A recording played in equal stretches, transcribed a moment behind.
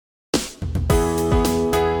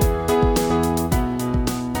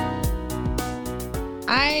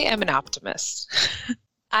am an optimist.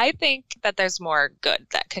 I think that there's more good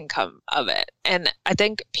that can come of it. And I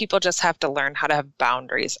think people just have to learn how to have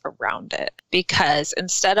boundaries around it, because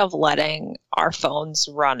instead of letting our phones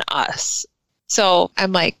run us. So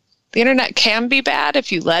I'm like, the internet can be bad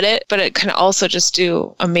if you let it, but it can also just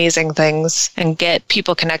do amazing things and get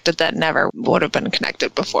people connected that never would have been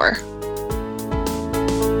connected before.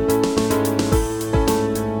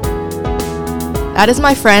 That is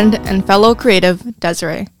my friend and fellow creative,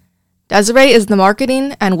 Desiree. Desiree is the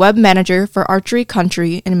marketing and web manager for Archery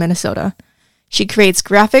Country in Minnesota. She creates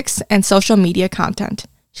graphics and social media content.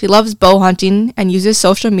 She loves bow hunting and uses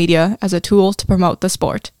social media as a tool to promote the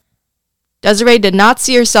sport. Desiree did not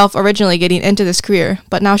see herself originally getting into this career,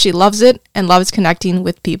 but now she loves it and loves connecting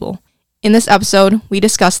with people. In this episode, we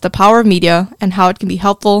discuss the power of media and how it can be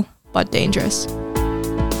helpful but dangerous.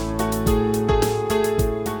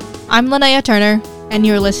 I'm Linnea Turner, and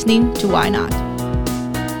you're listening to Why Not?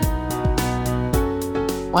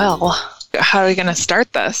 Well, how are we going to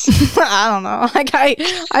start this? I don't know.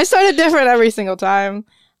 I started different every single time.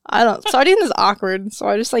 Starting is awkward, so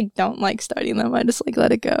I just don't like starting them. I just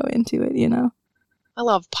let it go into it, I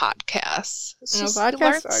love podcasts. Podcasts you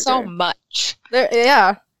learn so much.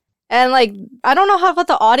 Yeah. And I don't know what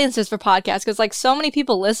the audience is for podcasts, because so many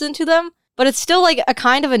people listen to them, but it's still a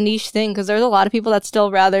kind of a niche thing, because there's a lot of people that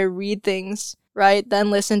still rather read things, right, than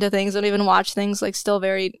listen to things, don't even watch things, still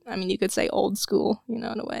very, you could say old school, in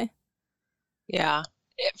a way. Yeah.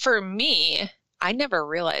 For me, I never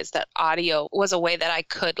realized that audio was a way that I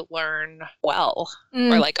could learn well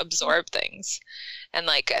or absorb things. And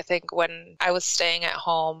I think when I was staying at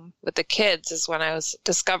home with the kids is when I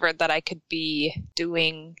discovered that I could be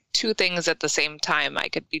doing two things at the same time. I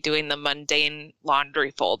could be doing the mundane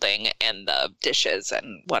laundry folding and the dishes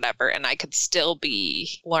and whatever, and I could still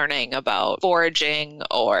be learning about foraging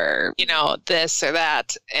or, this or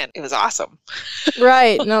that. And it was awesome.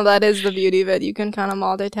 Right. No, that is the beauty of it. You can kind of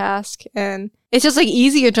multitask, and it's just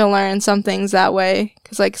easier to learn some things that way,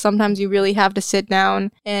 because sometimes you really have to sit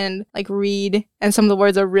down and read, and some of the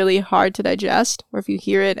words are really hard to digest, or if you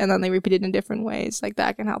hear it and then they repeat it in different ways,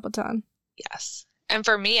 that can help a ton. Yes. And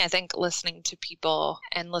for me, I think listening to people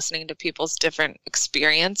and listening to people's different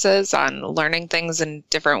experiences on learning things in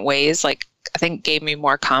different ways, I think gave me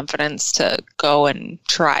more confidence to go and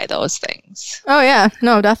try those things. Oh yeah,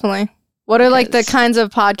 no, definitely. What are the kinds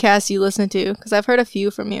of podcasts you listen to? Because I've heard a few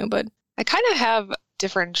from you, but I kind of have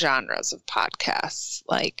different genres of podcasts.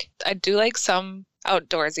 I do some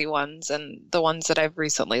outdoorsy ones, and the ones that I've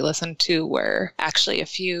recently listened to were actually a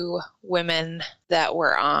few women that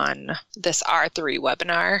were on this R3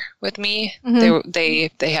 webinar with me. Mm-hmm.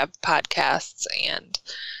 They have podcasts, and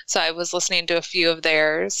so I was listening to a few of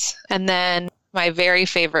theirs. And then my very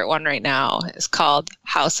favorite one right now is called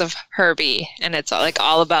House of Herbie, and it's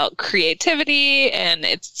all about creativity, and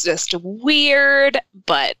it's just weird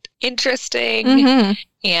but interesting. Mm-hmm.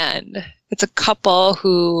 And it's a couple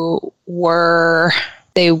who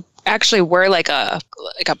they actually were a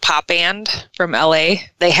pop band from LA.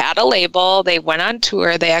 They had a label. They went on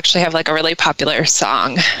tour. They actually have a really popular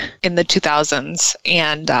song in the 2000s.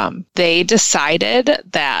 And they decided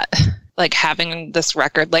that having this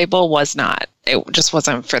record label it just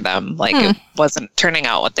wasn't for them. It wasn't turning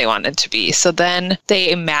out what they wanted to be. So then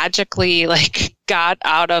they magically got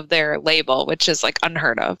out of their label, which is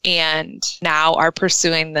unheard of, and now are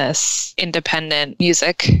pursuing this independent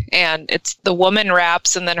music. And it's the woman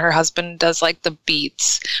raps and then her husband does the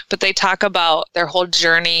beats, but they talk about their whole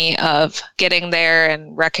journey of getting there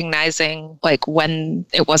and recognizing when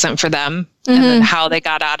it wasn't for them. Mm-hmm. And then how they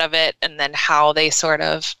got out of it, and then how they sort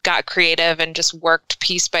of got creative and just worked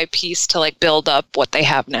piece by piece to build up what they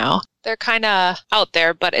have now. They're kind of out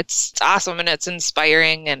there, but it's awesome and it's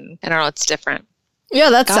inspiring, and I don't know, it's different. Yeah,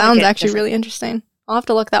 that sounds actually really interesting. I'll have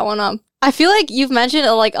to look that one up. I feel you've mentioned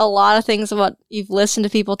a lot of things about, you've listened to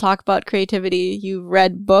people talk about creativity, you've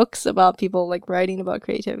read books about people writing about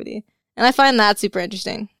creativity, and I find that super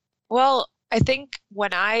interesting. Well, I think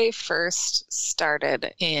when I first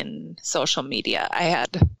started in social media, I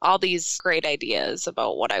had all these great ideas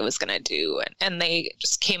about what I was going to do, and they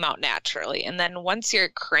just came out naturally. And then once you're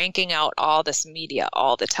cranking out all this media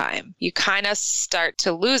all the time, you kind of start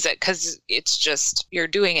to lose it, because it's just, you're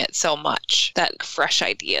doing it so much that fresh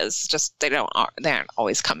ideas just, they aren't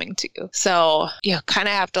always coming to you. So you kind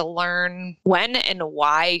of have to learn when and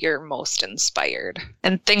why you're most inspired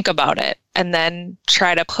and think about it, and then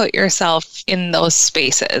try to put yourself in those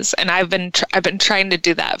spaces. And I've been trying to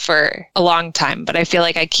do that for a long time, but I feel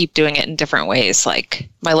like I keep doing it in different ways, like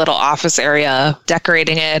my little office area,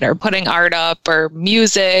 decorating it or putting art up or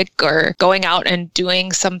music or going out and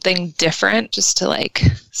doing something different just to like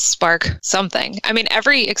spark something. I mean,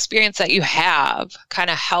 every experience that you have kind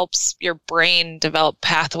of helps your brain develop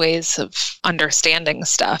pathways of understanding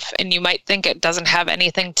stuff. And you might think it doesn't have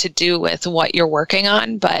anything to do with what you're working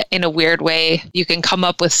on, but in a weird way, you can come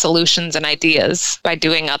up with solutions and ideas by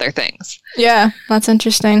doing other things. Yeah, that's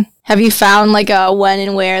interesting. Have you found like a when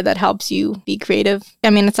and where that helps you be creative? I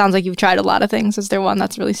mean, it sounds like you've tried a lot of things. Is there one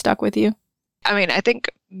that's really stuck with you? I mean, I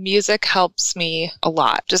think music helps me a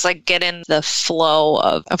lot. Just like get in the flow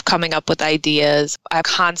of coming up with ideas. I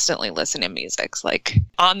constantly listen to music. Like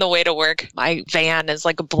on the way to work, my van is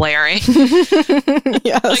like blaring.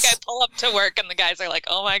 Yes. Like I pull up to work and the guys are like,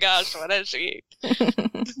 oh my gosh, what is she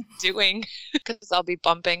doing? Because I'll be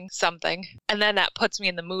bumping something. And then that puts me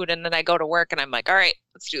in the mood. And then I go to work and I'm like, all right,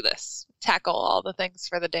 let's do this. Tackle all the things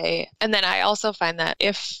for the day. And then I also find that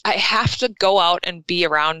if I have to go out and be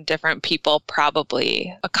around different people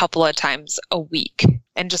probably a couple of times a week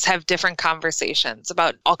and just have different conversations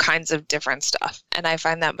about all kinds of different stuff. And I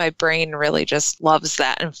find that my brain really just loves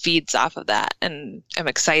that and feeds off of that. And I'm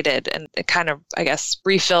excited. And it kind of, I guess,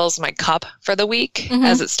 refills my cup for the week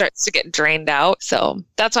as it starts to get drained out. So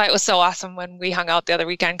that's why it was so awesome when we hung out the other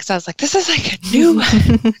weekend, because I was like, this is like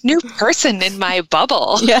a new person in my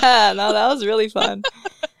bubble. Yeah, no, that was really fun.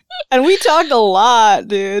 And we talked a lot,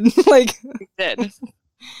 dude. Like, We did.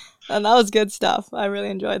 And that was good stuff. I really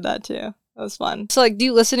enjoyed that too. That was fun. So, like, do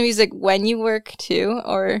you listen to music when you work too?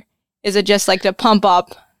 Or is it just like to pump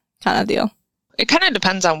up kind of deal? It kind of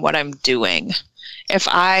depends on what I'm doing. If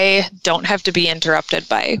I don't have to be interrupted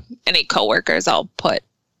by any coworkers, I'll put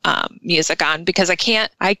music on, because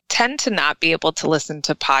I tend to not be able to listen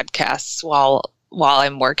to podcasts while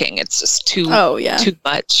I'm working. It's just too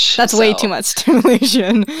much. That's way too much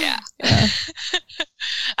stimulation. Yeah.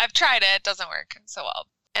 I've tried it. It doesn't work so well.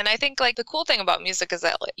 And I think like the cool thing about music is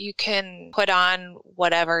that you can put on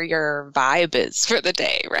whatever your vibe is for the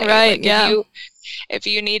day, right? Right, like yeah. If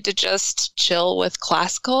you need to just chill with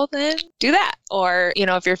classical, then do that. Or,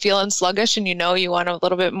 if you're feeling sluggish and you want a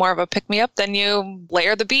little bit more of a pick-me-up, then you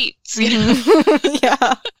layer the beats.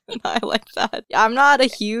 Yeah, I like that. I'm not a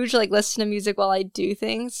huge listen to music while I do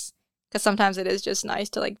things, because sometimes it is just nice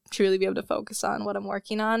to truly be able to focus on what I'm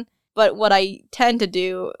working on. But what I tend to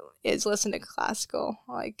do is listen to classical,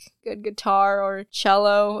 like good guitar or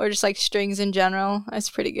cello or just strings in general. It's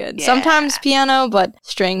pretty good. Yeah. Sometimes piano, but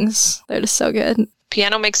strings, they're just so good.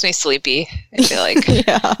 Piano makes me sleepy, I feel like.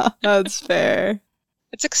 Yeah, that's fair.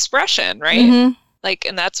 It's expression, right? Mm-hmm.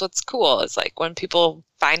 And that's what's cool, is when people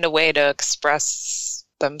find a way to express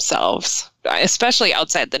themselves, especially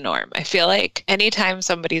outside the norm. I feel like anytime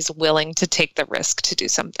somebody's willing to take the risk to do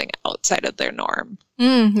something outside of their norm.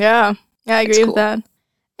 Yeah, I agree with that.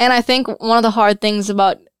 And I think one of the hard things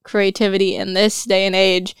about creativity in this day and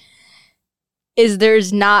age is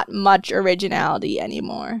there's not much originality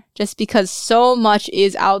anymore, just because so much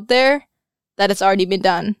is out there that it's already been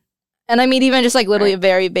done. And I mean, even just literally a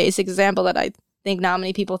very basic example that I think not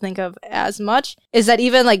many people think of as much is that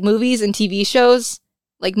even movies and TV shows,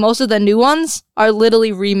 most of the new ones are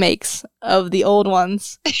literally remakes of the old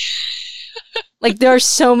ones. There are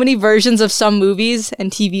so many versions of some movies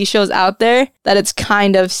and TV shows out there that it's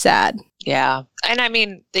kind of sad. Yeah. And I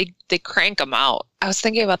mean, they crank them out. I was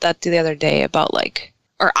thinking about that the other day about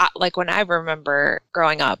when I remember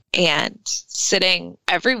growing up and sitting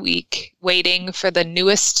every week waiting for the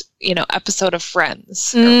newest, episode of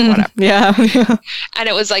Friends or whatever. Yeah. And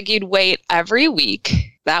it was you'd wait every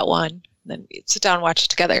week, that one. Then you'd sit down and watch it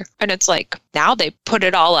together. And it's now they put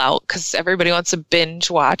it all out because everybody wants to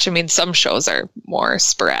binge watch. I mean, some shows are more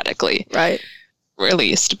sporadically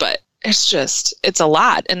released, but it's a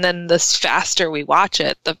lot. And then the faster we watch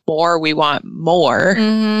it, the more we want more,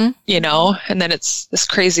 and then it's this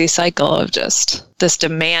crazy cycle of just this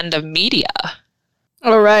demand of media.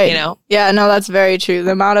 Oh, right. Yeah, no, that's very true.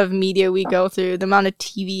 The amount of media we go through, the amount of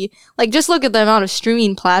TV, just look at the amount of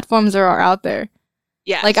streaming platforms there are out there.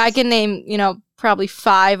 Yeah. I can name, probably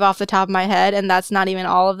 5 off the top of my head, and that's not even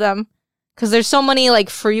all of them. Because there's so many,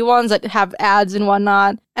 free ones that have ads and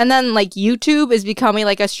whatnot. And then, YouTube is becoming,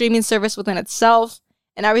 a streaming service within itself.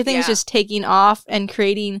 And everything is just taking off and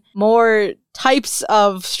creating more types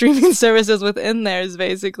of streaming services within theirs,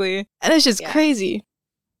 basically. And it's just crazy.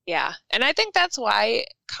 Yeah. And I think that's why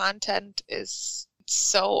content is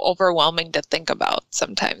so overwhelming to think about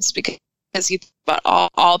sometimes, because As you think about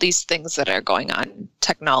all these things that are going on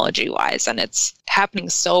technology-wise, and it's happening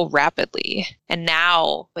so rapidly. And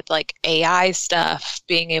now with like AI stuff,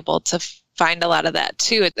 being able to find a lot of that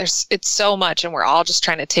too. It's so much, and we're all just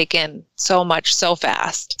trying to take in so much so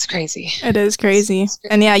fast. It's crazy. It is crazy.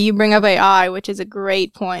 And yeah, you bring up AI, which is a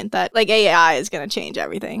great point, that like AI is going to change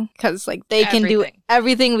everything, because like they can do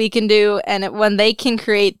everything we can do, and when they can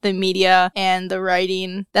create the media and the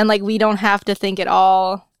writing, then like we don't have to think at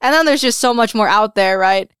all. And then there's just so much more out there,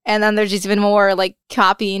 right? And then there's just even more like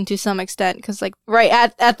copying to some extent, because like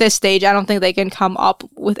right at this stage, I don't think they can come up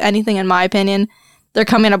with anything, in my opinion. They're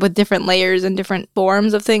coming up with different layers and different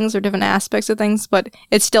forms of things or different aspects of things, but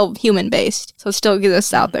it's still human-based. So it still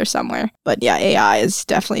exists out there somewhere. But yeah, AI is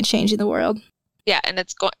definitely changing the world. Yeah, and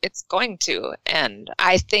it's going to. And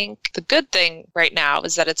I think the good thing right now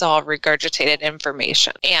is that it's all regurgitated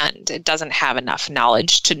information, and it doesn't have enough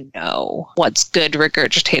knowledge to know what's good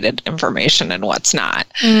regurgitated information and what's not.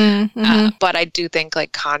 But I do think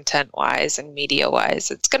like content-wise and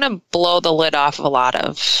media-wise, it's going to blow the lid off of a lot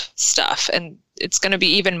of stuff. And it's going to be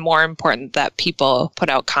even more important that people put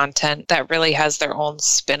out content that really has their own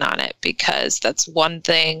spin on it, because that's one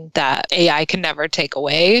thing that AI can never take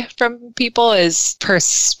away from people is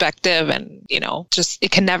perspective, and, you know, just it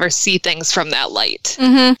can never see things from that light.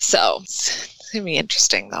 So it's going to be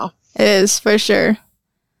interesting though. It is, for sure.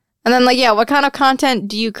 And then like, yeah, what kind of content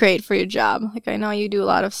do you create for your job? Like I know you do a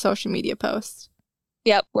lot of social media posts.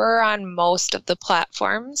 Yep, we're on most of the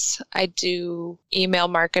platforms. I do email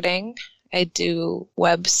marketing. I do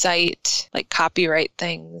website, like copyright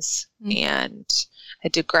things, and I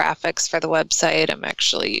do graphics for the website. I'm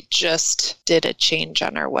actually just did a change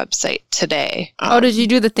on our website today. Did you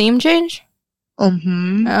do the theme change?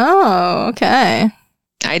 Oh, okay.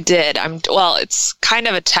 I did. It's kind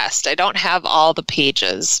of a test. I don't have all the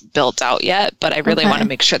pages built out yet, but I really want to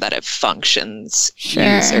make sure that it functions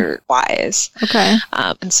user-wise. Okay.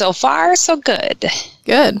 And so far, so good.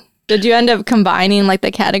 Good. Did you end up combining like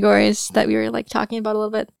the categories that we were like talking about a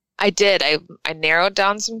little bit? I did. I narrowed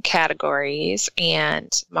down some categories, and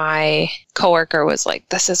my coworker was like,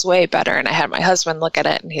 this is way better. And I had my husband look at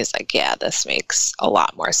it, and he's like, yeah, this makes a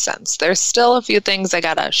lot more sense. There's still a few things I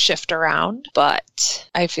got to shift around, but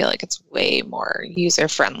I feel like it's way more user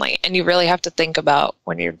friendly. And you really have to think about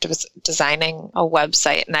when you're designing a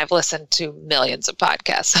website. And I've listened to millions of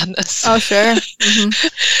podcasts on this. Oh, sure.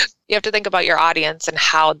 You have to think about your audience and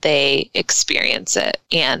how they experience it.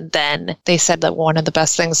 And then they said that one of the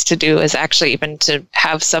best things to do is actually even to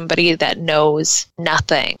have somebody that knows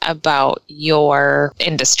nothing about your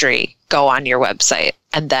industry go on your website,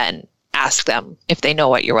 and then ask them if they know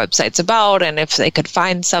what your website's about and if they could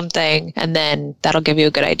find something. And then that'll give you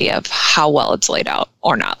a good idea of how well it's laid out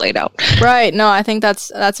or not laid out. Right. No, I think that's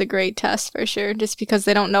a great test for sure, just because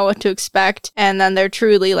they don't know what to expect. And then they're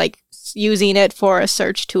truly like using it for a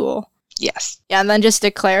search tool. Yes. Yeah, and then just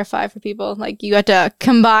to clarify for people, like you had to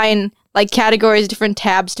combine like categories, different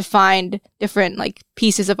tabs to find different like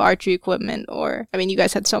pieces of archery equipment, or I mean, you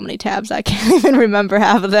guys had so many tabs I can't even remember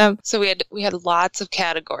half of them. So we had lots of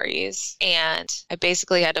categories, and I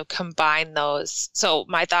basically had to combine those. So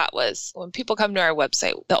my thought was, when people come to our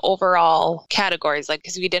website, the overall categories, like,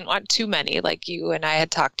 because we didn't want too many, like you and I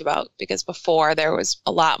had talked about, because before there was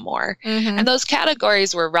a lot more, and those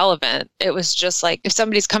categories were relevant. It was just like, if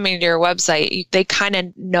somebody's coming to your website, they kind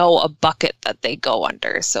of know a bucket that they go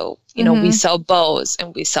under. So you know, we sell bows,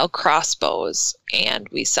 and we sell crossbows, and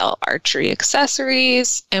we sell archery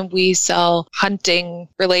accessories, and we sell hunting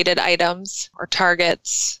related items or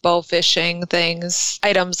targets, bow fishing things,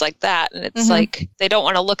 items like that. And it's like, they don't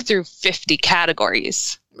want to look through 50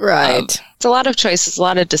 categories. Right. It's a lot of choices, a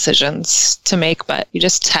lot of decisions to make, but you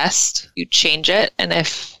just test, you change it. And then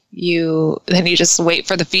you just wait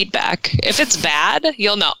for the feedback. If it's bad,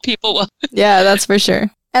 you'll know. People will. Yeah, that's for sure.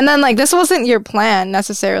 And then, like, this wasn't your plan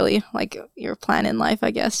necessarily, like, your plan in life,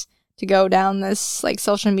 I guess, to go down this, like,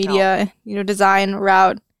 social media, design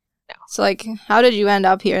route. No. So, like, how did you end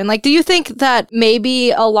up here? And, like, do you think that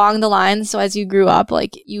maybe along the lines, so as you grew up,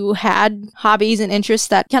 like, you had hobbies and interests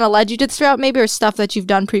that kind of led you to this route, maybe, or stuff that you've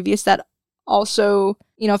done previous that also,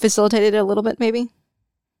 facilitated it a little bit, maybe?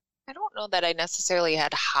 I don't know that I necessarily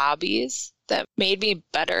had hobbies that made me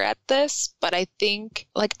better at this, but I think,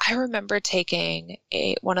 like, I remember taking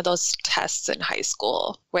one of those tests in high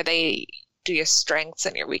school where they do your strengths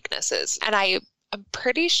and your weaknesses, and I I'm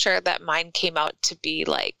pretty sure that mine came out to be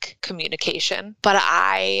like communication, but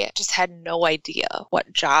I just had no idea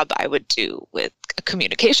what job I would do with a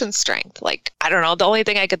communication strength. Like, I don't know. The only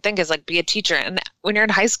thing I could think is like be a teacher. And when you're in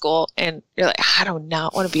high school and you're like, I do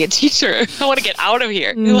not want to be a teacher. I want to get out of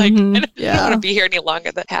here. Mm-hmm. Like, I don't want to be here any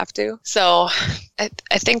longer than I have to. So I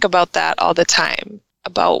think about that all the time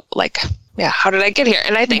about like, how did I get here?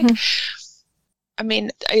 And I think, I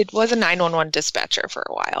mean, it was a 911 dispatcher for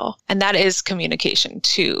a while, and that is communication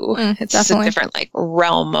too. It's definitely a different like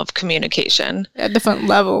realm of communication. A different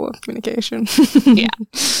level of communication. Yeah.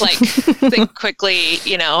 Like think quickly,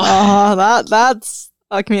 that's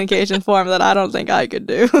a communication form that I don't think I could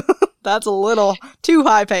do. That's a little too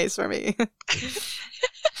high pace for me.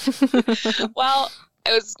 Well,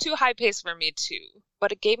 it was too high pace for me too.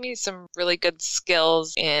 But it gave me some really good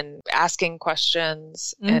skills in asking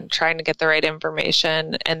questions and trying to get the right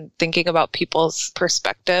information and thinking about people's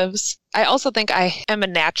perspectives. I also think I am a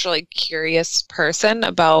naturally curious person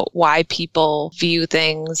about why people view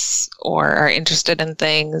things or are interested in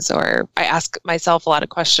things, or I ask myself a lot of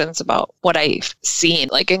questions about what I've seen.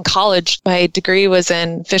 Like in college, my degree was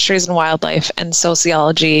in fisheries and wildlife and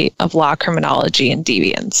sociology of law, criminology, and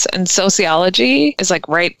deviance. And sociology is like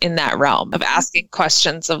right in that realm of asking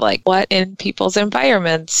questions of like what in people's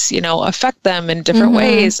environments, affect them in different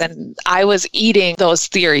ways. And I was eating those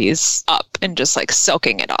theories up and just like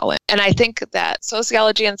soaking it all in. And I think that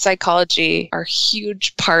sociology and psychology are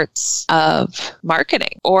huge parts of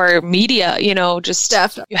marketing or media, just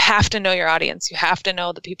definitely. You have to know your audience. You have to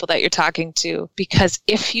know the people that you're talking to, because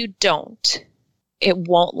if you don't, it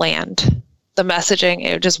won't land. The messaging,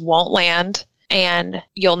 it just won't land. And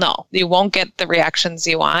you'll know you won't get the reactions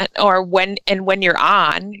you want, or when you're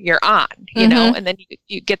on, and then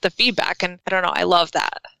you get the feedback. And I don't know, I love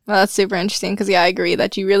that. Well, that's super interesting because, I agree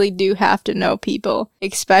that you really do have to know people,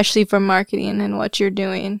 especially for marketing and what you're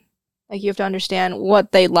doing. Like, you have to understand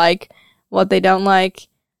what they like, what they don't like,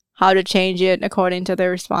 how to change it according to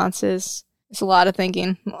their responses. It's a lot of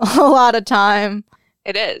thinking, a lot of time.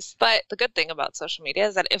 It is. But the good thing about social media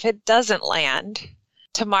is that if it doesn't land,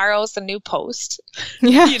 tomorrow's a new post.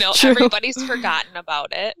 Yeah, true. Everybody's forgotten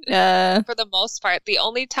about it. Yeah. For the most part, the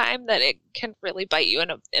only time that it can really bite you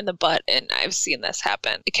in the butt, and I've seen this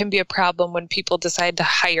happen, it can be a problem when people decide to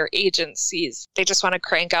hire agencies. They just want to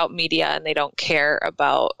crank out media and they don't care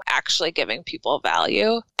about actually giving people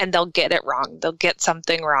value, and they'll get it wrong. They'll get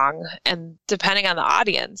something wrong. And depending on the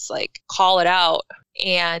audience, like call it out,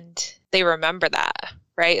 and they remember that.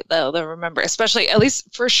 Right? They'll remember, especially at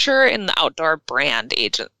least for sure in the outdoor brand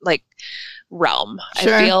agent like realm.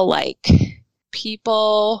 Sure. I feel like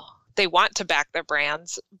people, they want to back their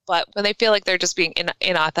brands, but when they feel like they're just being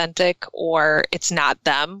inauthentic or it's not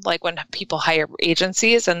them, like when people hire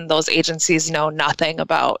agencies and those agencies know nothing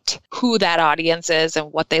about who that audience is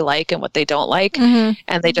and what they like and what they don't like, and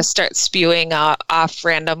they just start spewing off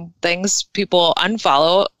random things, people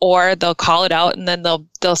unfollow, or they'll call it out, and then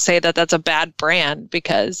they'll say that that's a bad brand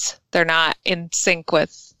because they're not in sync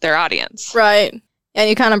with their audience. Right. And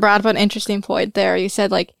you kind of brought up an interesting point there. You said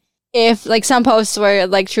like, if like some posts where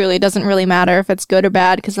like truly it doesn't really matter if it's good or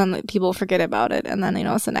bad, because then like, people forget about it, and then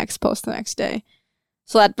it's the next post the next day.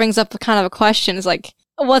 So that brings up kind of a question: is like,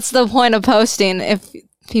 what's the point of posting if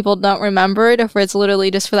people don't remember it, if it's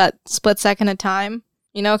literally just for that split second of time?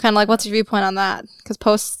 Kind of like, what's your viewpoint on that? Because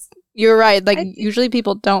posts, you're right, like usually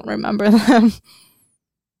people don't remember them.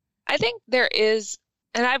 I think there is.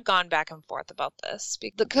 And I've gone back and forth about this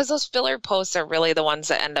because those filler posts are really the ones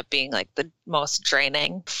that end up being like the most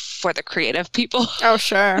draining for the creative people. Oh,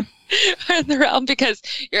 sure. In the realm, because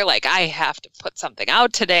you're like, I have to put something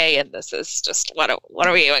out today, and this is just what are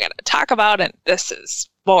we even going to talk about? And this is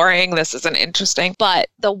boring. This isn't interesting. But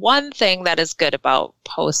the one thing that is good about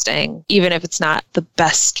posting, even if it's not the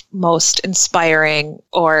best, most inspiring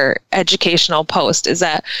or educational post, is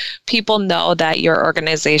that people know that your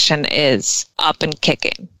organization is up and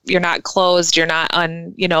kicking. You're not closed. You're not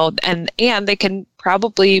and they can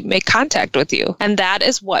probably make contact with you. And that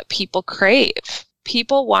is what people crave.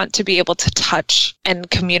 People want to be able to touch and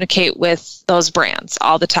communicate with those brands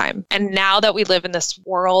all the time. And now that we live in this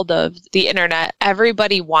world of the internet,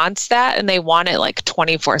 everybody wants that, and they want it like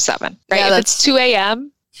 24/7, right? Yeah, if it's 2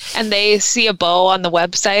 a.m. and they see a bow on the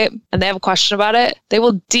website and they have a question about it, they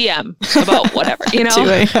will DM about whatever, 2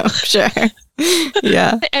 a.m., sure.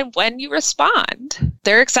 Yeah. And when you respond,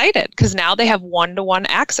 they're excited because now they have one-to-one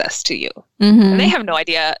access to you. And they have no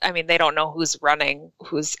idea. I mean, they don't know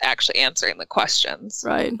who's actually answering the questions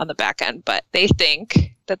right on the back end, but they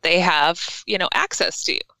think that they have, access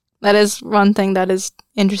to you. That is one thing that is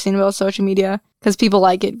interesting about social media, because people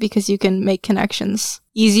like it because you can make connections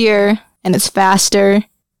easier and it's faster,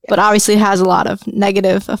 but obviously it has a lot of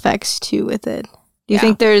negative effects too with it. Do you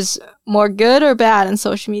think there's more good or bad in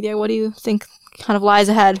social media? What do you think kind of lies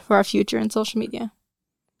ahead for our future in social media?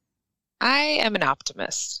 I am an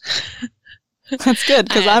optimist. That's good,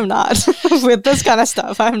 because I'm not. With this kind of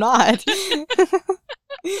stuff, I'm not.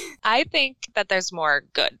 I think that there's more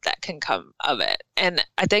good that can come of it. And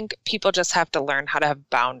I think people just have to learn how to have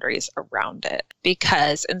boundaries around it.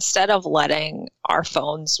 Because instead of letting our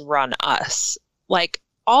phones run us, like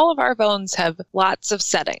all of our phones have lots of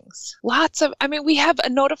settings. We have a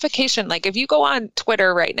notification. Like if you go on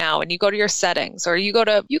Twitter right now and you go to your settings, or you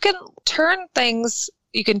can turn things.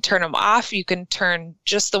 You can turn them off. You can turn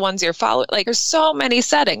just the ones you're following. Like there's so many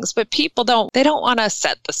settings, but people don't want to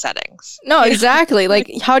set the settings. No, exactly.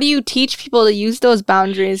 Like how do you teach people to use those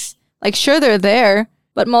boundaries? Like sure, they're there,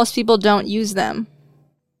 but most people don't use them.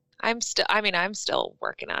 I'm still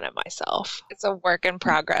working on it myself. It's a work in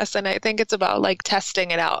progress. And I think it's about like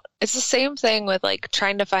testing it out. It's the same thing with like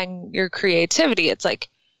trying to find your creativity. It's like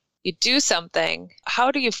you do something.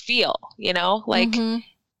 How do you feel? Like,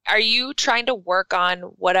 are you trying to work on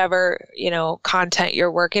whatever, content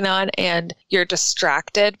you're working on and you're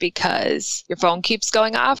distracted because your phone keeps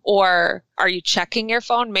going off? Or are you checking your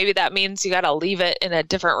phone? Maybe that means you got to leave it in a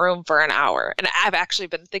different room for an hour. And I've actually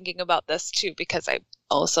been thinking about this too, because I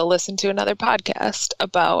also listened to another podcast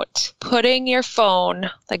about putting your phone,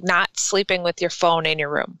 like not sleeping with your phone in your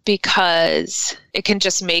room, because it can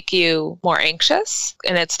just make you more anxious.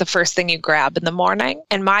 And it's the first thing you grab in the morning.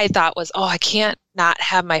 And my thought was, I can't not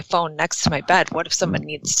have my phone next to my bed. What if someone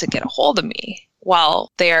needs to get a hold of me?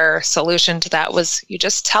 Well, their solution to that was you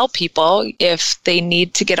just tell people if they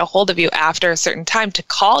need to get a hold of you after a certain time to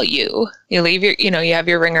call you. You leave your, you have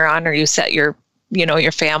your ringer on, or you set your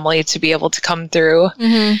family to be able to come through.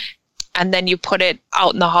 Mm-hmm. And then you put it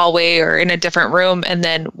out in the hallway or in a different room. And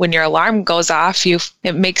then when your alarm goes off,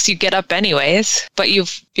 it makes you get up anyways, but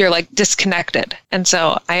you're like disconnected. And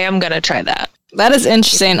so I am going to try that. That is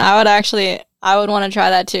interesting. I would want to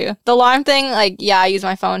try that too. The alarm thing, I use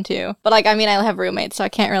my phone too. But I have roommates, so I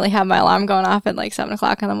can't really have my alarm going off at 7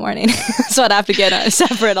 o'clock in the morning. So I'd have to get a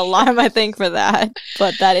separate alarm, I think, for that.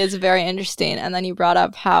 But that is very interesting. And then you brought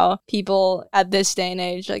up how people at this day and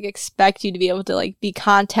age, expect you to be able to, be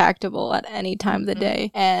contactable at any time of the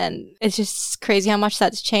day. And it's just crazy how much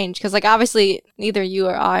that's changed. Because, obviously, neither you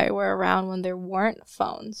or I were around when there weren't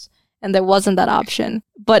phones. And there wasn't that option.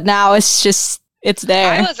 But now it's just... It's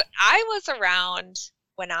there. I was around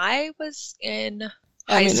when I was in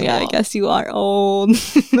high school. Yeah, I guess you are old.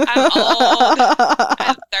 I'm old.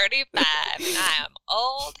 I'm 35 and I am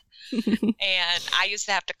old. And I used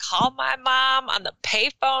to have to call my mom on the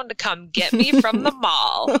payphone to come get me from the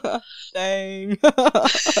mall. Dang.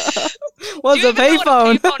 What's a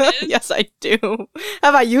payphone? Yes, I do.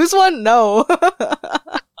 Have I used one? No.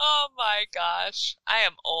 Oh my gosh. I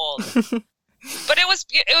am old. But it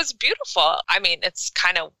was beautiful. I mean, it's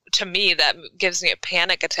kind of, to me, that gives me a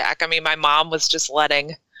panic attack. I mean, my mom was just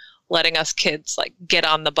letting us kids get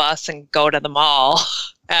on the bus and go to the mall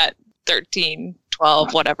at 13,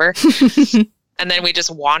 12, whatever. And then we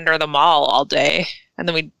just wander the mall all day. And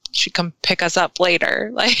then she'd come pick us up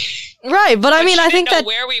later. Right. But I mean, I think that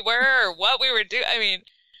where we were or what we were doing. I mean,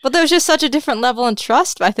 but there was just such a different level of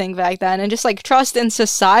trust, I think, back then. And just trust in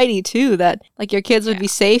society too, that your kids would be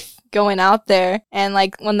safe going out there, and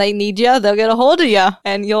when they need you, they'll get a hold of you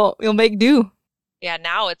and you'll make do. Yeah,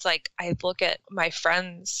 now it's I look at my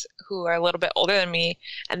friends who are a little bit older than me,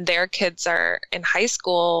 and their kids are in high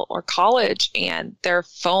school or college, and their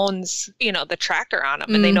phones, the tracker on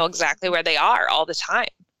them, and they know exactly where they are all the time.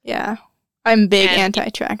 Yeah. I'm big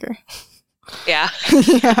anti-tracker. Yeah.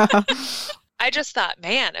 Yeah. I just thought,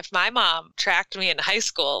 man, if my mom tracked me in high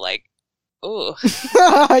school, ooh.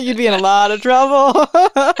 You'd be in a lot of trouble.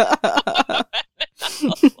 A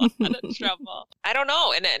lot of trouble. I don't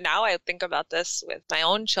know. And now I think about this with my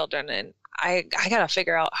own children, and I got to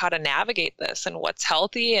figure out how to navigate this and what's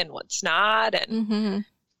healthy and what's not. And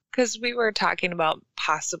because we were talking about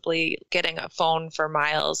possibly getting a phone for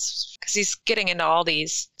Miles, because he's getting into all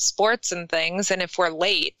these sports and things. And if we're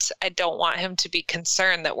late, I don't want him to be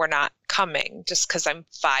concerned that we're not coming just because I'm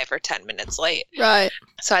 5 or 10 minutes late. Right.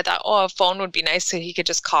 So I thought, a phone would be nice so he could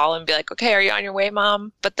just call and be like, okay, are you on your way,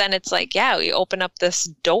 Mom? But then it's we open up this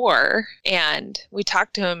door, and we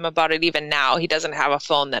talk to him about it even now. He doesn't have a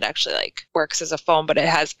phone that actually works as a phone, but it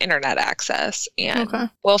has internet access. And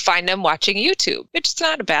we'll find him watching YouTube, which is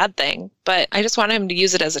not a bad thing. But I just want him to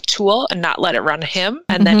use it as a tool and not let it run him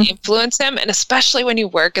and then influence him. And especially when you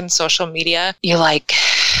work in social media, you're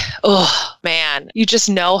oh man, you just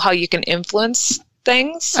know how you can influence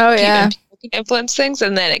things. Oh yeah. People can influence things,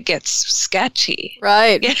 and then it gets sketchy.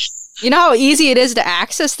 Right. Yes. You know how easy it is to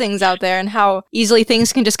access things out there and how easily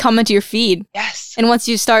things can just come into your feed. Yes. And once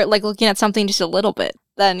you start like looking at something just a little bit,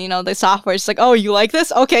 then, you know, the software is like, oh, you like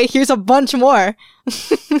this? Okay, here's a bunch more.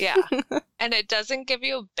 Yeah. And it doesn't give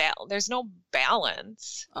you there's no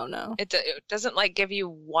balance. Oh, no. It doesn't like give you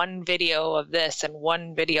one video of this and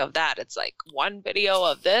one video of that. It's like one video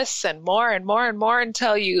of this and more and more and more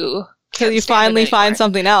until you finally find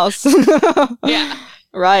something else. Yeah.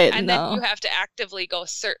 Right. And then you have to actively go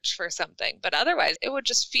search for something. But otherwise, it would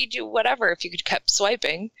just feed you whatever if you kept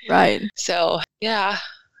swiping. Right. So, yeah,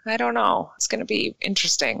 I don't know. It's going to be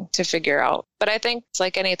interesting to figure out. But I think it's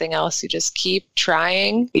like anything else. You just keep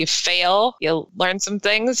trying. You fail. You learn some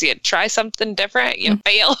things. You try something different. You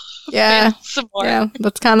fail. Yeah. Fail some more. Yeah.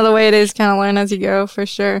 That's kind of the way it is. Kind of learn as you go, for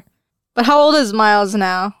sure. But how old is Miles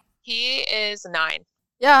now? He is 9.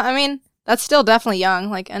 Yeah. I mean, that's still definitely young.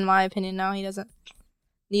 Like, in my opinion, now he doesn't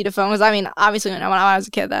need a phone. Because, I mean, obviously, when I was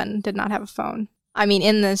a kid, then did not have a phone. I mean,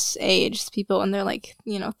 in this age, people, and they're like,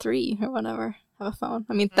 3 or whatever, have a phone.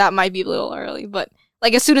 I mean, that might be a little early, but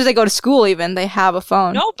like as soon as they go to school, even, they have a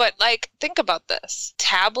phone. No, but like, think about this.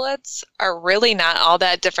 Tablets are really not all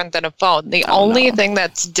that different than a phone. The only thing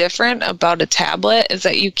that's different about a tablet is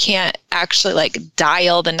that you can't actually like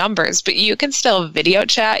dial the numbers, but you can still video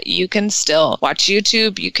chat. You can still watch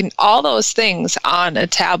YouTube. You can all those things on a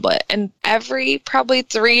tablet. And every probably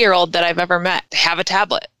 3-year-old that I've ever met have a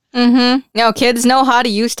tablet. Mm-hmm. No, kids know how to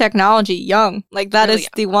use technology young. Like that really is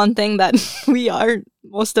the one thing that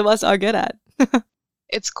most of us are good at.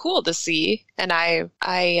 It's cool to see. And I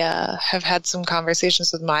have had some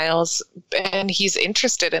conversations with Miles, and he's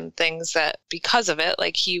interested in things that because of it,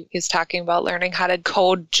 like he is talking about learning how to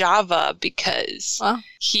code Java because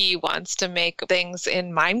he wants to make things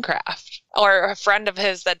in Minecraft, or a friend of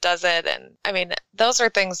his that does it. And I mean, those are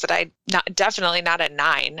things that definitely not at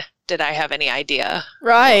 9 did I have any idea.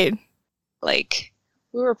 Right. Like,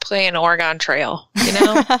 we were playing Oregon Trail, you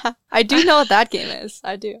know? I do know what that game is.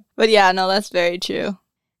 I do. But yeah, no, that's very true.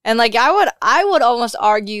 And like I would almost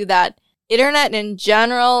argue that internet in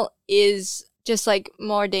general is just like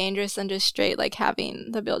more dangerous than just straight like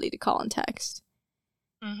having the ability to call and text.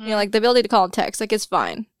 Mm-hmm. You know, like the ability to call and text, like it's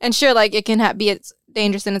fine. And sure, like it can be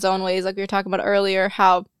dangerous in its own ways, like we were talking about earlier,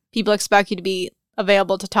 how people expect you to be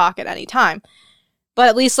available to talk at any time. But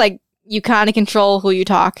at least like you kind of control who you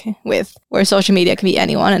talk with, where social media can be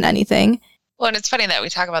anyone and anything. Well, and it's funny that we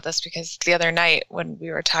talk about this because the other night when we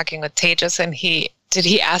were talking with Tejas, and did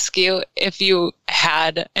he ask you if you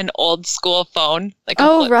had an old school phone? Like a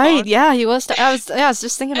flip phone? Yeah, he was. I was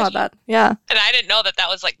just thinking about that. Yeah. And I didn't know that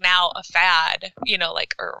was like now a fad,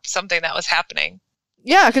 like, or something that was happening.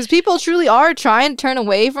 Yeah, because people truly are trying to turn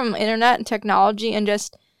away from internet and technology and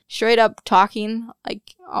just straight up talking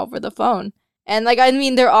like over the phone. And like, I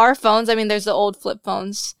mean, there are phones. I mean, there's the old flip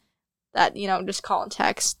phones that, just call and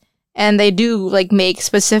text. And they do like make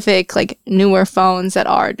specific like newer phones that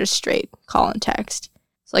are just straight call and text.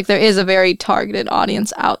 So like there is a very targeted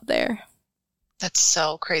audience out there. That's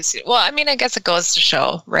so crazy. Well, I mean, I guess it goes to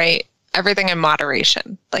show, right? Everything in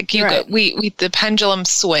moderation. Like the pendulum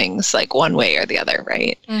swings like one way or the other,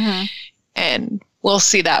 right? Mm-hmm. And we'll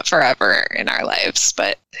see that forever in our lives,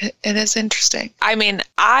 but it is interesting. I mean,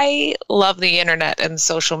 I love the internet and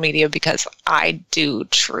social media because I do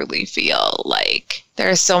truly feel like there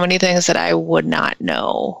are so many things that I would not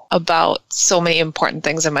know about so many important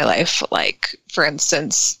things in my life. Like, for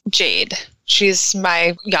instance, Jade. She's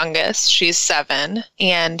my youngest. She's 7,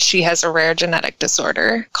 and she has a rare genetic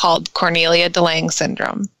disorder called Cornelia de Lange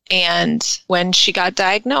syndrome. And when she got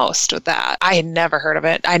diagnosed with that, I had never heard of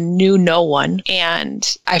it. I knew no one.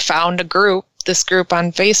 And I found this group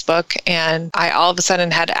on Facebook, and I all of a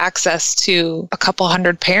sudden had access to a couple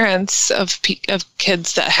hundred parents of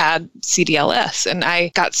kids that had CDLS. And I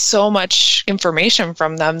got so much information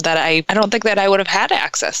from them that I don't think that I would have had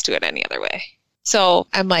access to it any other way. So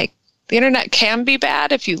I'm like, the internet can be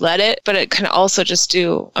bad if you let it, but it can also just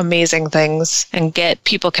do amazing things and get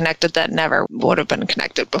people connected that never would have been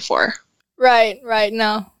connected before. Right.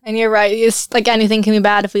 No. And you're right. It's like anything can be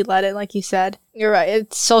bad if we let it, like you said. You're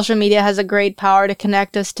right. Social media has a great power to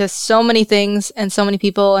connect us to so many things and so many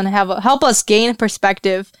people and help us gain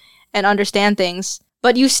perspective and understand things.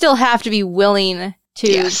 But you still have to be willing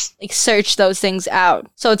to like search those things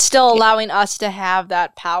out. So it's still allowing us to have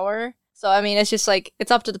that power. So, I mean, it's just like,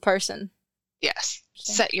 it's up to the person. Yes.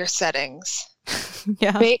 Set your settings.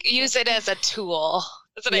 Yeah. Use it as a tool.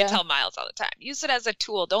 That's what I tell Miles all the time. Use it as a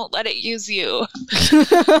tool. Don't let it use you.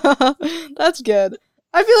 That's good.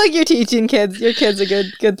 I feel like you're teaching your kids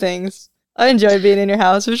good things. I enjoyed being in your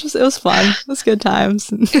house. It was fun. It was good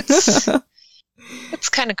times. It's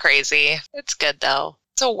kind of crazy. It's good though.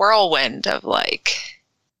 It's a whirlwind of like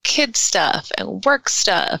kid stuff and work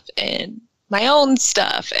stuff and my own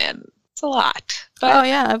stuff, and it's a lot. But oh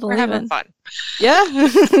yeah, I believe we're having it. fun. Yeah,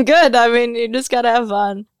 good. I mean, you just gotta have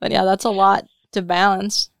fun. But yeah, that's a lot to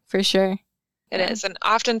balance for sure. It is, and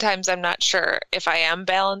oftentimes I'm not sure if I am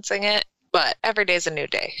balancing it, but every day's a new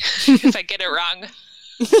day. If I get it wrong,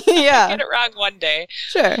 yeah, if I get it wrong one day,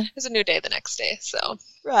 sure, there's a new day the next day. So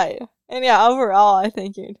right, and yeah, overall, I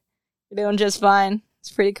think you're doing just fine.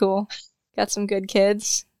 It's pretty cool. Got some good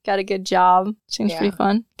kids. Got a good job. Seems pretty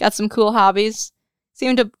fun. Got some cool hobbies.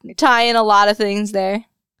 Seem to tie in a lot of things there.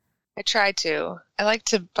 I try to. I like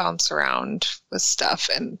to bounce around with stuff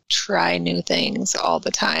and try new things all the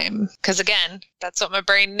time. Because again, that's what my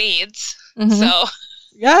brain needs. Mm-hmm. So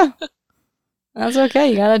yeah, that's okay.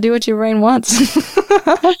 You gotta do what your brain wants.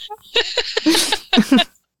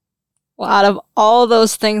 Well, out of all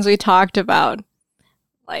those things we talked about,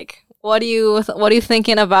 like, what are you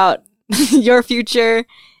thinking about your future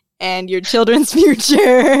and your children's future,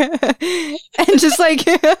 and just like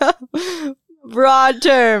broad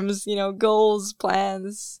terms, goals,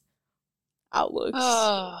 plans, outlooks.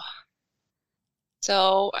 Oh.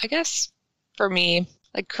 So I guess for me,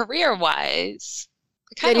 like career-wise,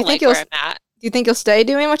 I kind of like where I'm at. Do you think you'll stay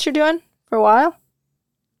doing what you're doing for a while?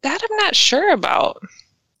 That I'm not sure about.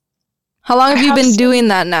 How long have you been doing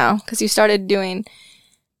that now? Because you started doing...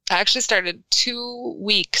 I actually started 2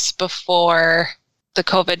 weeks before the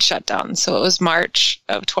COVID shutdown. So it was March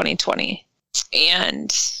of 2020.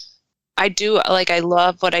 And I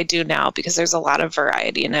love what I do now because there's a lot of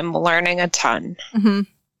variety and I'm learning a ton. Mm-hmm.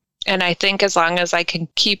 And I think as long as I can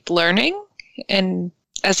keep learning and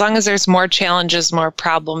as long as there's more challenges, more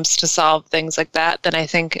problems to solve, things like that, then I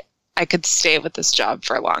think I could stay with this job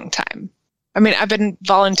for a long time. I mean, I've been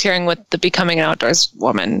volunteering with the Becoming an Outdoors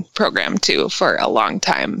Woman program too for a long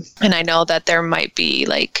time. And I know that there might be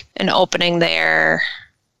like an opening there.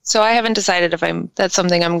 So I haven't decided if that's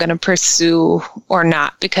something I'm going to pursue or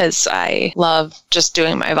not because I love just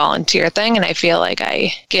doing my volunteer thing. And I feel like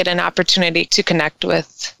I get an opportunity to connect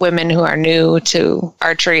with women who are new to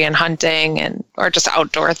archery and hunting or just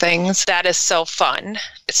outdoor things. That is so fun.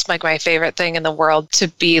 It's like my favorite thing in the world to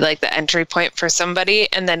be like the entry point for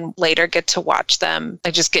somebody and then later get to watch them.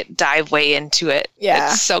 I just dive way into it.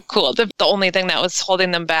 Yeah. It's so cool. The only thing that was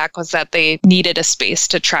holding them back was that they needed a space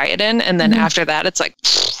to try it in. And then after that, it's like,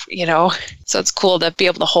 so it's cool to be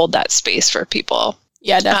able to hold that space for people.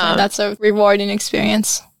 Yeah, definitely. That's a rewarding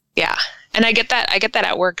experience. Yeah. And I get that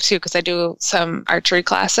at work too, because I do some archery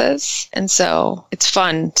classes. And so it's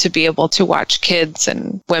fun to be able to watch kids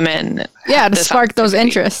and women. Yeah, to spark those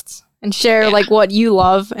interests and share like what you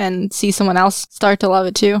love and see someone else start to love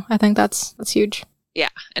it too. I think that's huge. Yeah.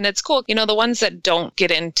 And it's cool. The ones that don't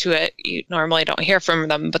get into it, you normally don't hear from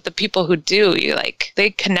them. But the people who do,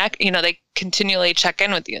 they connect, they continually check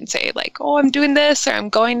in with you and say like, oh, I'm doing this, or I'm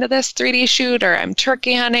going to this 3D shoot, or I'm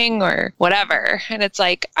turkey hunting or whatever. And it's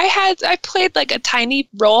like, I played like a tiny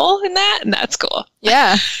role in that, and that's cool.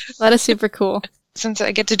 Yeah. That is super cool. Since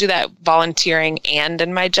I get to do that volunteering and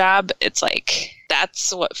in my job, it's like,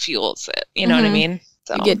 that's what fuels it. You know what I mean?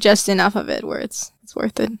 So you get just enough of it where it's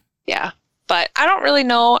worth it. Yeah. But I don't really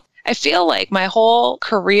know. I feel like my whole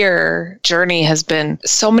career journey has been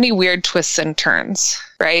so many weird twists and turns,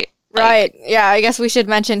 right? Right. Yeah, I guess we should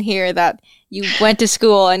mention here that you went to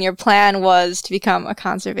school and your plan was to become a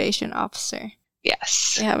conservation officer.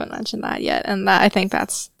 Yes. We haven't mentioned that yet. And I think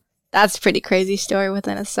that's a pretty crazy story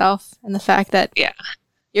within itself. And the fact that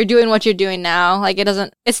you're doing what you're doing now, like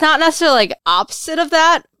it's not necessarily like opposite of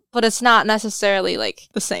that, but it's not necessarily like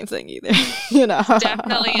the same thing either,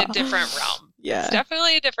 Definitely a different realm. Yeah. It's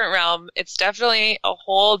definitely a different realm. It's definitely a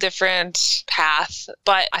whole different path.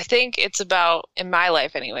 But I think it's about, in my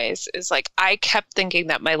life anyways, is like I kept thinking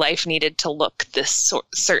that my life needed to look this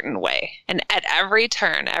certain way. And at every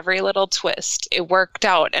turn, every little twist, it worked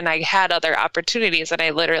out and I had other opportunities and I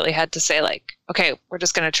literally had to say like, okay, we're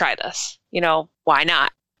just going to try this. Why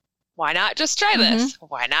not? Why not just try this?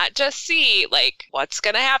 Why not just see like what's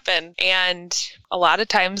going to happen? And a lot of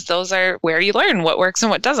times those are where you learn what works and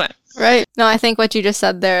what doesn't. Right. No, I think what you just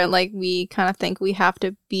said there, like we kind of think we have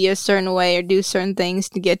to be a certain way or do certain things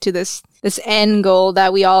to get to this end goal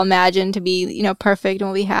that we all imagine to be, perfect and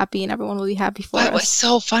we'll be happy and everyone will be happy for us. What's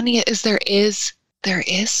so funny is there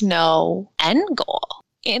is no end goal.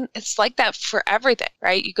 And it's like that for everything,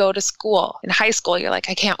 right? You go to school. In high school, you're like,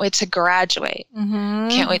 I can't wait to graduate.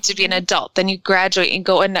 Can't wait to be an adult. Then you graduate and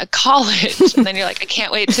go into college. And then you're like, I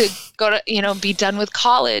can't wait to go to, be done with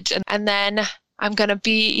college. And then I'm going to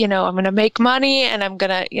be, I'm going to make money and I'm going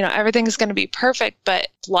to, everything's going to be perfect. But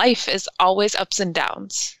life is always ups and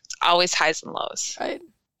downs. It's always highs and lows. Right.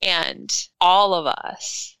 And all of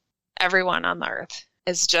us, everyone on the earth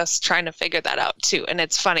is just trying to figure that out too. And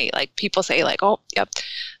it's funny, like people say like, oh, yep,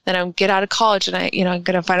 then I'm get out of college and I'm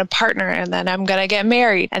going to find a partner and then I'm going to get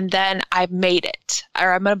married and then I've made it.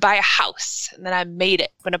 Or I'm going to buy a house and then I made it.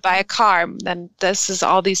 I'm going to buy a car. And then this is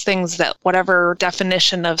all these things that whatever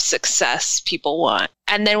definition of success people want.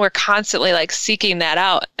 And then we're constantly like seeking that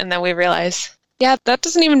out. And then we realize, yeah, that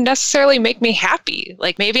doesn't even necessarily make me happy.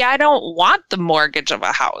 Like maybe I don't want the mortgage of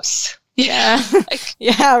a house. Yeah. Like,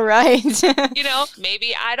 yeah, right.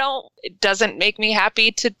 Maybe it doesn't make me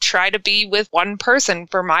happy to try to be with one person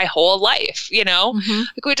for my whole life, Mm-hmm.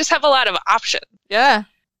 Like we just have a lot of options. Yeah.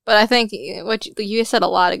 But I think you said a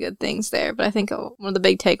lot of good things there, but I think one of the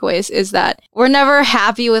big takeaways is that we're never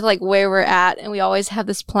happy with like where we're at, and we always have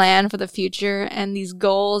this plan for the future and these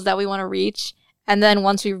goals that we want to reach. And then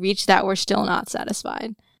once we reach that, we're still not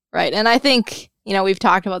satisfied. Right. And I think, we've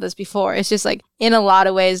talked about this before. It's just like in a lot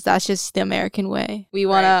of ways, that's just the American way. We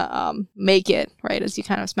want to make it, right, as you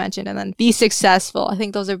kind of mentioned, and then be successful. I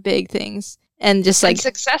think those are big things. And just like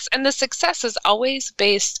the success is always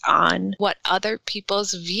based on what other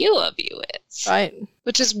people's view of you is. Right.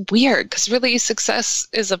 Which is weird because really success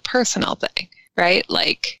is a personal thing. Right?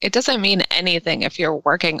 Like it doesn't mean anything if you're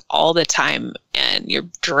working all the time and you're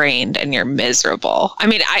drained and you're miserable. I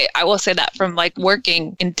mean, I will say that from like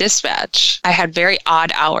working in dispatch, I had very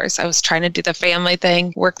odd hours. I was trying to do the family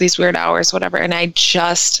thing, work these weird hours, whatever. And I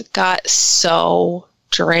just got so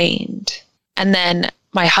drained. And then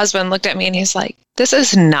my husband looked at me and he's like, this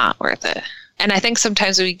is not worth it. And I think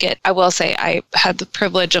sometimes I will say I had the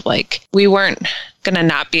privilege of like, we weren't going to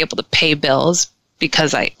not be able to pay bills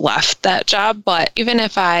because I left that job. But even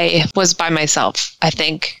if I was by myself, I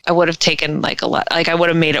think I would have taken like a lot, like I would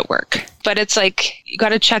have made it work. But it's like, you got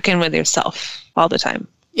to check in with yourself all the time.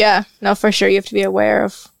 Yeah, no, for sure. You have to be aware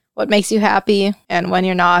of what makes you happy and when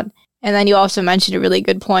you're not. And then you also mentioned a really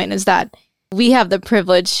good point is that we have the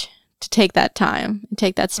privilege to take that time and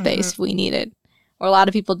take that space if we need it. Or a lot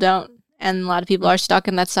of people don't. And a lot of people are stuck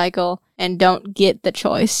in that cycle and don't get the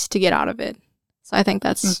choice to get out of it. So I think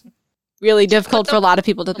that's really difficult for a lot of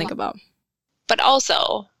people to think about. But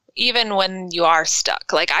also, even when you are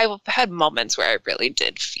stuck, like I've had moments where I really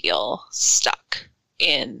did feel stuck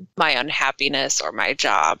in my unhappiness or my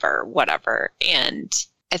job or whatever. And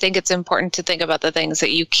I think it's important to think about the things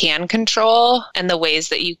that you can control and the ways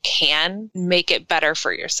that you can make it better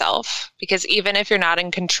for yourself. Because even if you're not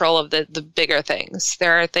in control of the bigger things,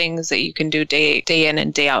 there are things that you can do day in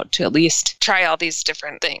and day out to at least try all these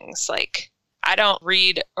different things. Like, I don't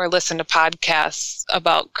read or listen to podcasts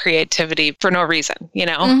about creativity for no reason,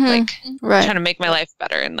 like trying to make my life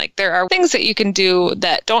better. And like, there are things that you can do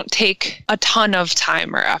that don't take a ton of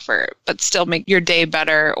time or effort, but still make your day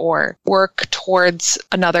better or work towards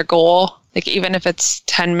another goal. Like even if it's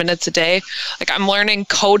 10 minutes a day, like I'm learning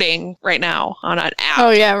coding right now on an app.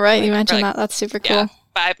 Oh yeah, right. You mentioned that. That's super cool. Yeah,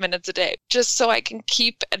 5 minutes a day, just so I can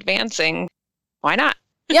keep advancing. Why not?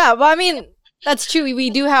 Yeah, well, I mean, that's true.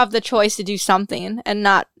 We do have the choice to do something and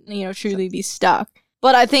not, truly be stuck.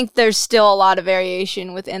 But I think there's still a lot of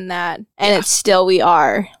variation within that. And it's still, we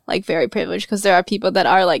are like very privileged because there are people that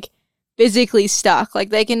are like physically stuck.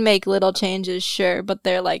 Like they can make little changes, sure, but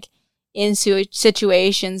they're like in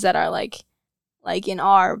situations that are like in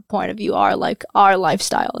our point of view, our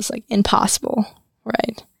lifestyle is like impossible.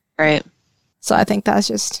 Right. Right. So I think that's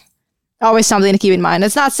just always something to keep in mind.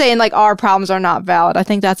 It's not saying like our problems are not valid. I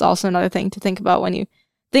think that's also another thing to think about when you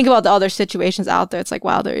think about the other situations out there. It's like,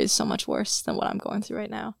 wow, there is so much worse than what I'm going through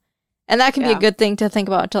right now. And that can be a good thing to think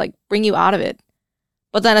about to like bring you out of it.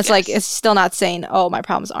 But then it's like, it's still not saying, oh, my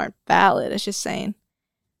problems aren't valid. It's just saying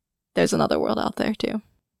there's another world out there too.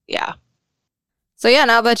 Yeah. So yeah,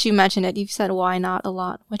 now that you mentioned it, you've said why not a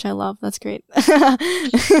lot, which I love. That's great.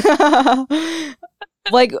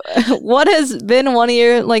 Like, what has been one of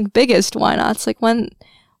your like biggest why nots? Like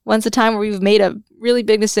when's the time where you've made a really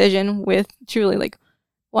big decision with truly like,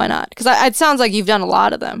 why not? Because it sounds like you've done a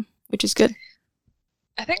lot of them, which is good.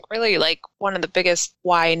 I think really like one of the biggest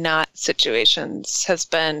why not situations has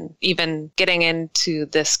been even getting into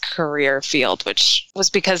this career field, which was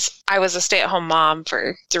because I was a stay-at-home mom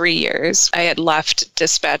for 3 years. I had left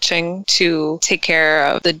dispatching to take care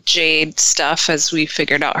of the Jade stuff as we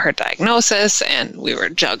figured out her diagnosis, and we were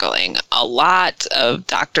juggling a lot of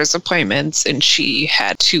doctor's appointments, and she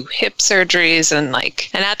had 2 hip surgeries and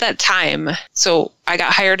at that time, so I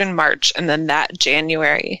got hired in March, and then that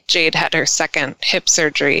January, Jade had her second hip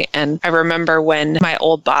surgery. And I remember when my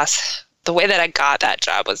old boss the way that I got that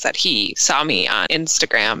job was that he saw me on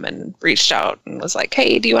Instagram and reached out and was like,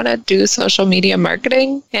 hey, do you want to do social media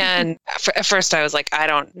marketing? And at first I was like, I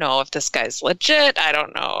don't know if this guy's legit. I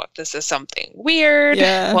don't know if this is something weird.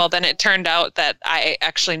 Yeah. Well, then it turned out that I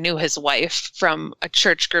actually knew his wife from a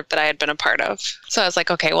church group that I had been a part of. So I was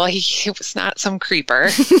like, okay, well, he was not some creeper.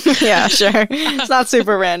 Yeah, sure. It's not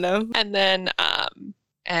super random. And then,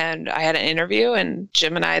 and I had an interview, and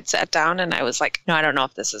Jim and I had sat down, and I was like, no, I don't know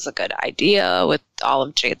if this is a good idea with all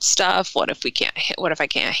of Jade's stuff. What if I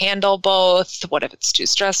can't handle both? What if it's too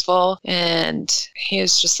stressful? And he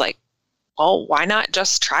was just like, well, why not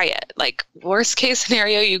just try it? Like, worst case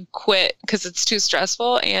scenario, you quit because it's too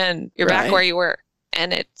stressful and you're back where you were.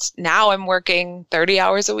 And it's now I'm working 30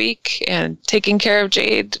 hours a week and taking care of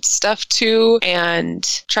Jade stuff too, and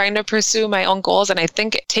trying to pursue my own goals. And I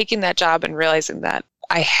think taking that job and realizing that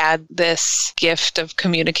I had this gift of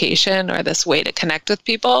communication, or this way to connect with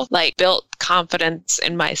people, like, built confidence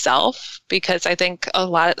in myself, because I think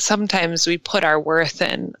sometimes we put our worth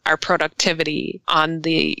and our productivity on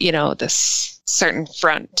the, this certain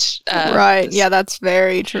front. Right. Yeah, that's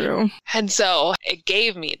very true. And so it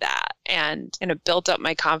gave me that, and it built up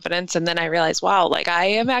my confidence. And then I realized, wow, like, I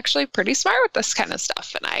am actually pretty smart with this kind of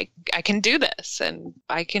stuff, and I can do this, and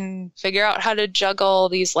I can figure out how to juggle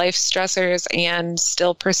these life stressors and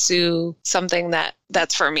still pursue something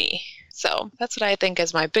that's for me. So that's what I think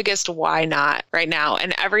is my biggest why not right now.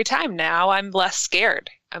 And every time now I'm less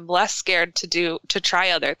scared. I'm less scared to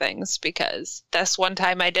try other things, because this one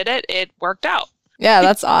time I did it, it worked out. Yeah,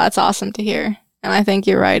 that's awesome to hear. And I think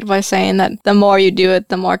you're right by saying that the more you do it,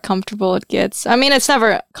 the more comfortable it gets. I mean, it's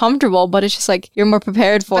never comfortable, but it's just like you're more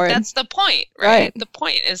prepared for it. That's the point, right? The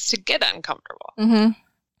point is to get uncomfortable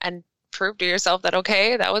and prove to yourself that,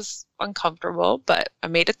 okay, that was uncomfortable, but I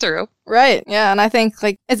made it through. Right. Yeah. And I think,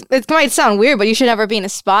 like, it might sound weird, but you should never be in a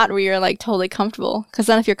spot where you're like totally comfortable, because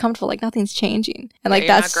then if you're comfortable, like, nothing's changing, and like,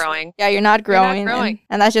 that's not growing. Yeah, you're not growing.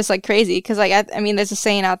 And that's just like crazy, because like I mean, there's a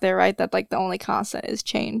saying out there, right, that like the only constant is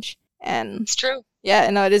change. And it's true. Yeah,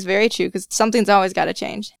 no, it is very true, because something's always got to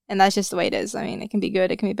change, and that's just the way it is. I mean, it can be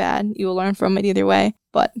good, it can be bad. You will learn from it either way.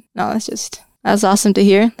 But no, that's awesome to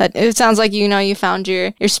hear. That it sounds like you found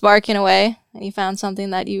your spark in a way, and you found something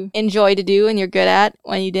that you enjoy to do and you're good at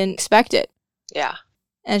when you didn't expect it. Yeah.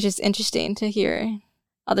 And it's just interesting to hear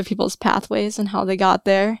other people's pathways and how they got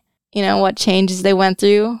there. What changes they went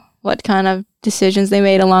through, what kind of decisions they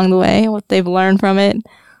made along the way, what they've learned from it.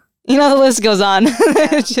 The list goes on.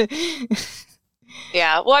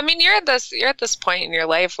 Yeah. Well, I mean, you're at this point in your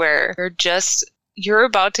life where you're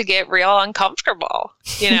about to get real uncomfortable,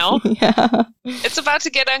 Yeah. It's about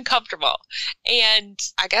to get uncomfortable. And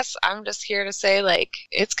I guess I'm just here to say, like,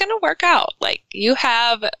 it's going to work out. Like, you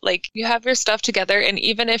have your stuff together. And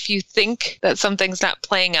even if you think that something's not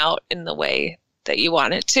playing out in the way that you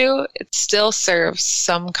want it to, it still serves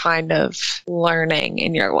some kind of learning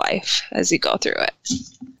in your life as you go through it.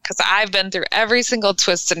 Because I've been through every single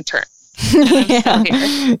twist and turn. And I'm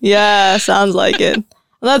still here. Yeah, sounds like it.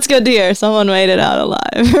 Well, that's good to hear. Someone made it out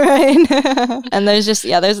alive, right? And there's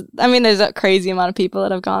a crazy amount of people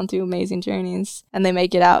that have gone through amazing journeys, and they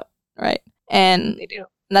make it out, right? And they do.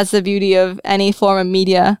 That's the beauty of any form of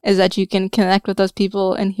media, is that you can connect with those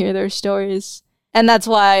people and hear their stories. And that's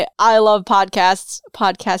why I love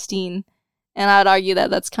podcasting. And I would argue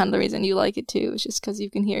that that's kind of the reason you like it too. It's just because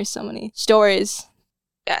you can hear so many stories.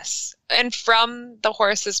 Yes. And from the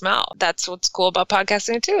horse's mouth. That's what's cool about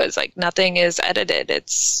podcasting too, is like nothing is edited.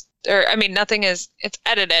 It's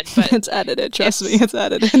edited, but it's edited. Trust me, it's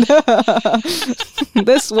edited.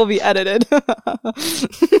 This will be edited. I'm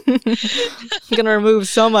going to remove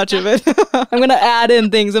so much of it. I'm going to add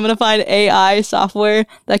in things. I'm going to find AI software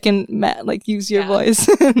that can use your voice.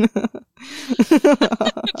 It's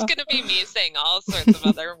going to be me saying all sorts of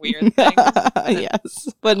other weird things.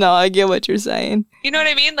 Yes. But no, I get what you're saying. You know what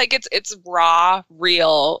I mean? Like, it's raw,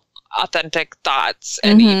 real, authentic thoughts.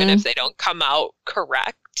 And even if they don't come out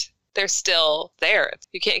correct, they're still there.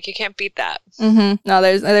 You can't beat that. No,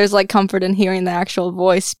 there's like comfort in hearing the actual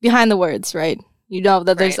voice behind the words, right? You know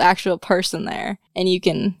that there's actual person there, and you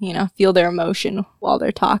can, feel their emotion while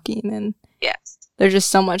they're talking. And yes, there's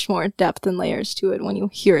just so much more depth and layers to it when you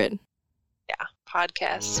hear it. Yeah,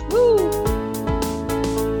 podcasts. Woo!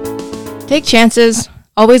 Take chances,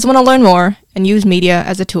 always want to learn more, and use media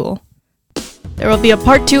as a tool. There will be a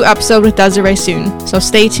part 2 episode with Desiree soon, so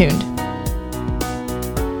stay tuned.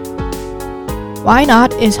 Why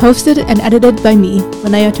Not is hosted and edited by me,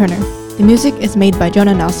 Linnea Turner. The music is made by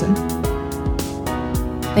Jonah Nelson.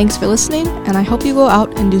 Thanks for listening, and I hope you go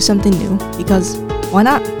out and do something new, because why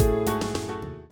not?